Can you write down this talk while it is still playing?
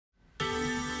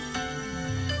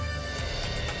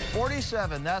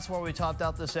47, that's where we topped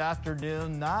out this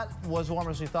afternoon. Not as warm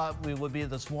as we thought we would be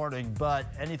this morning, but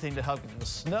anything to help with the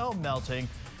snow melting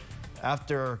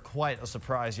after quite a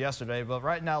surprise yesterday. But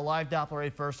right now, live Doppler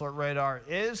 8 first alert radar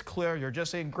is clear. You're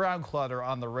just seeing ground clutter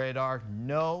on the radar.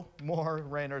 No more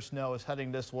rain or snow is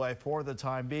heading this way for the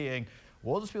time being.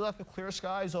 We'll just be left with clear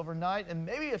skies overnight, and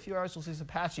maybe a few hours we'll see some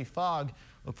patchy fog.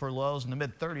 Look for lows in the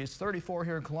mid-30s, 34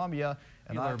 here in Columbia.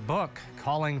 And Our book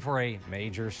calling for a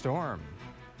major storm.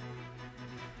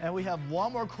 And we have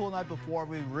one more cool night before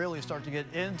we really start to get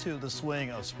into the swing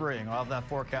of spring. I'll have that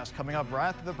forecast coming up right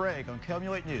after the break on PM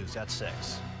 8 News at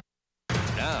 6.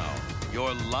 Now,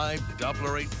 your live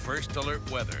Doppler 8 first alert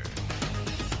weather.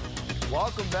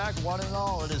 Welcome back, one and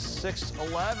all. It is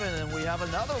 6:11, and we have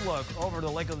another look over the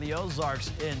Lake of the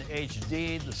Ozarks in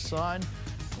HD. The sun,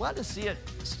 glad to see it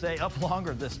stay up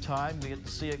longer this time. We get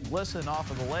to see it glisten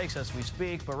off of the lakes as we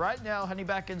speak. But right now, heading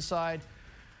back inside,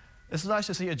 it's nice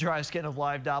to see a dry skin of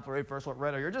live Doppler 8 first alert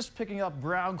radar. You're just picking up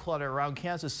ground clutter around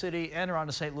Kansas City and around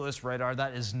the St. Louis radar.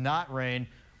 That is not rain.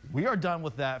 We are done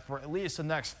with that for at least the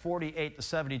next 48 to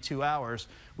 72 hours.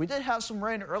 We did have some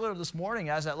rain earlier this morning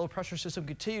as that low pressure system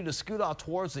continued to scoot off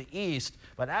towards the east.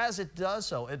 But as it does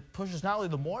so, it pushes not only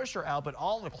the moisture out, but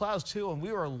all the clouds too. And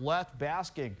we were left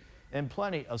basking in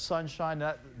plenty of sunshine.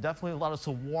 That definitely allowed us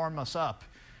to warm us up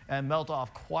and melt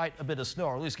off quite a bit of snow,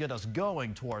 or at least get us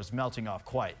going towards melting off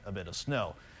quite a bit of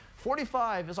snow.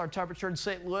 45 is our temperature in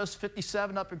St. Louis,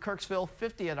 57 up in Kirksville,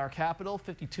 50 at our capital,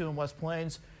 52 in West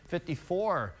Plains,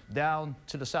 54 down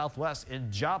to the southwest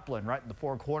in Joplin, right in the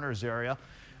Four Corners area.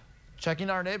 Checking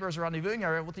our neighbors around the viewing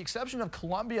area, with the exception of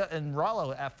Columbia and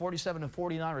Rollo at 47 and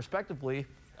 49 respectively,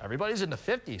 everybody's in the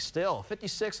 50s still.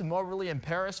 56 in Moberly and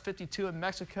Paris, 52 in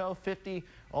Mexico, 50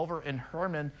 over in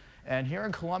Herman. And here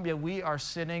in Columbia, we are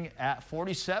sitting at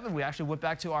 47. We actually went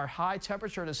back to our high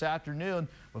temperature this afternoon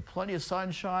with plenty of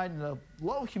sunshine and a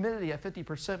low humidity at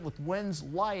 50% with winds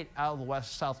light out of the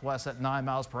west-southwest at 9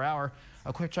 miles per hour.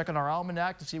 A quick check on our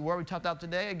almanac to see where we topped out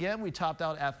today. Again, we topped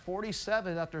out at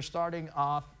 47 after starting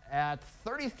off at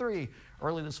 33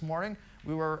 early this morning.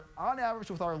 We were on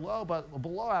average with our low, but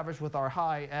below average with our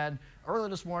high. And early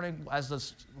this morning, as the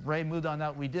rain moved on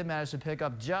out, we did manage to pick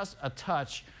up just a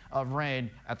touch of rain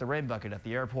at the rain bucket at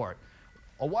the airport.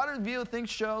 A wider view of things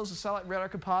shows the satellite radar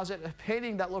composite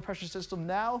painting that low pressure system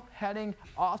now heading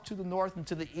off to the north and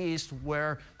to the east,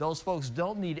 where those folks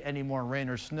don't need any more rain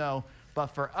or snow. But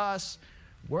for us,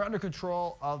 we're under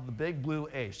control of the big blue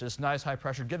H, this nice high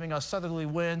pressure, giving us southerly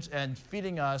winds and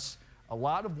feeding us a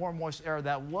lot of warm, moist air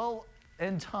that will,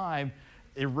 in time,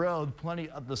 erode plenty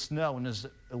of the snow in as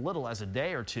little as a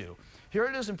day or two. Here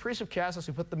it is in precipcast as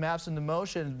we put the maps into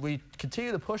motion. We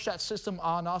continue to push that system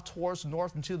on off towards the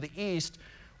north and to the east.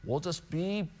 We'll just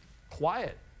be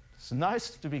quiet. It's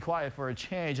nice to be quiet for a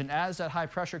change. And as that high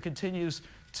pressure continues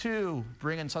to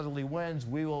bring in southerly winds,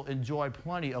 we will enjoy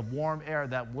plenty of warm air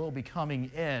that will be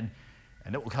coming in,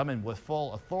 and it will come in with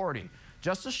full authority.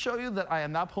 Just to show you that I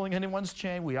am not pulling anyone's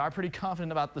chain, we are pretty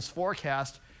confident about this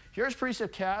forecast. Here's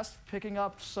precipcast picking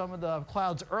up some of the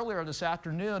clouds earlier this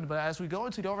afternoon, but as we go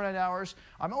into the overnight hours,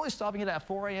 I'm only stopping it at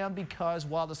 4 a.m. because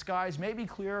while the skies may be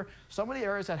clear, some of the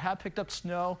areas that have picked up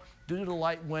snow due to the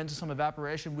light winds and some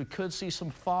evaporation, we could see some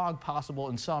fog possible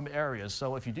in some areas.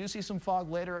 So if you do see some fog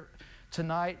later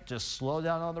tonight, just slow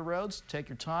down on the roads, take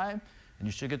your time, and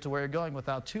you should get to where you're going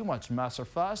without too much mess or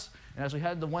fuss. And as we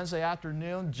head to Wednesday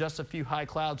afternoon, just a few high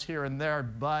clouds here and there,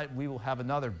 but we will have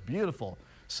another beautiful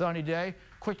sunny day.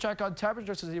 Quick check on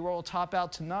temperatures as we will top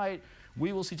out tonight.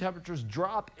 We will see temperatures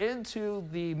drop into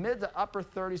the mid to upper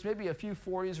 30s, maybe a few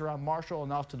 40s around Marshall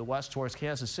and off to the west towards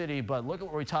Kansas City. But look at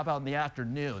where we top out in the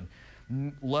afternoon.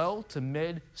 Low to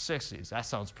mid 60s. That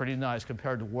sounds pretty nice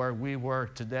compared to where we were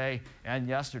today and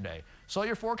yesterday. So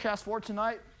your forecast for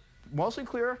tonight, mostly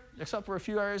clear except for a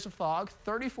few areas of fog.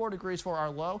 34 degrees for our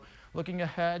low. Looking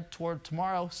ahead toward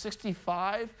tomorrow,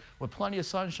 65 with plenty of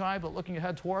sunshine. But looking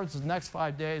ahead towards the next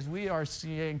 5 days, we are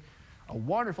seeing a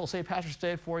wonderful St. Patrick's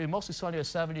Day for you. Mostly sunny at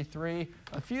 73.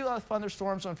 A few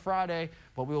thunderstorms on Friday,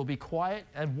 but we will be quiet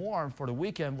and warm for the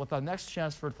weekend with our next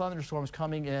chance for thunderstorms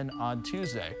coming in on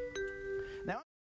Tuesday.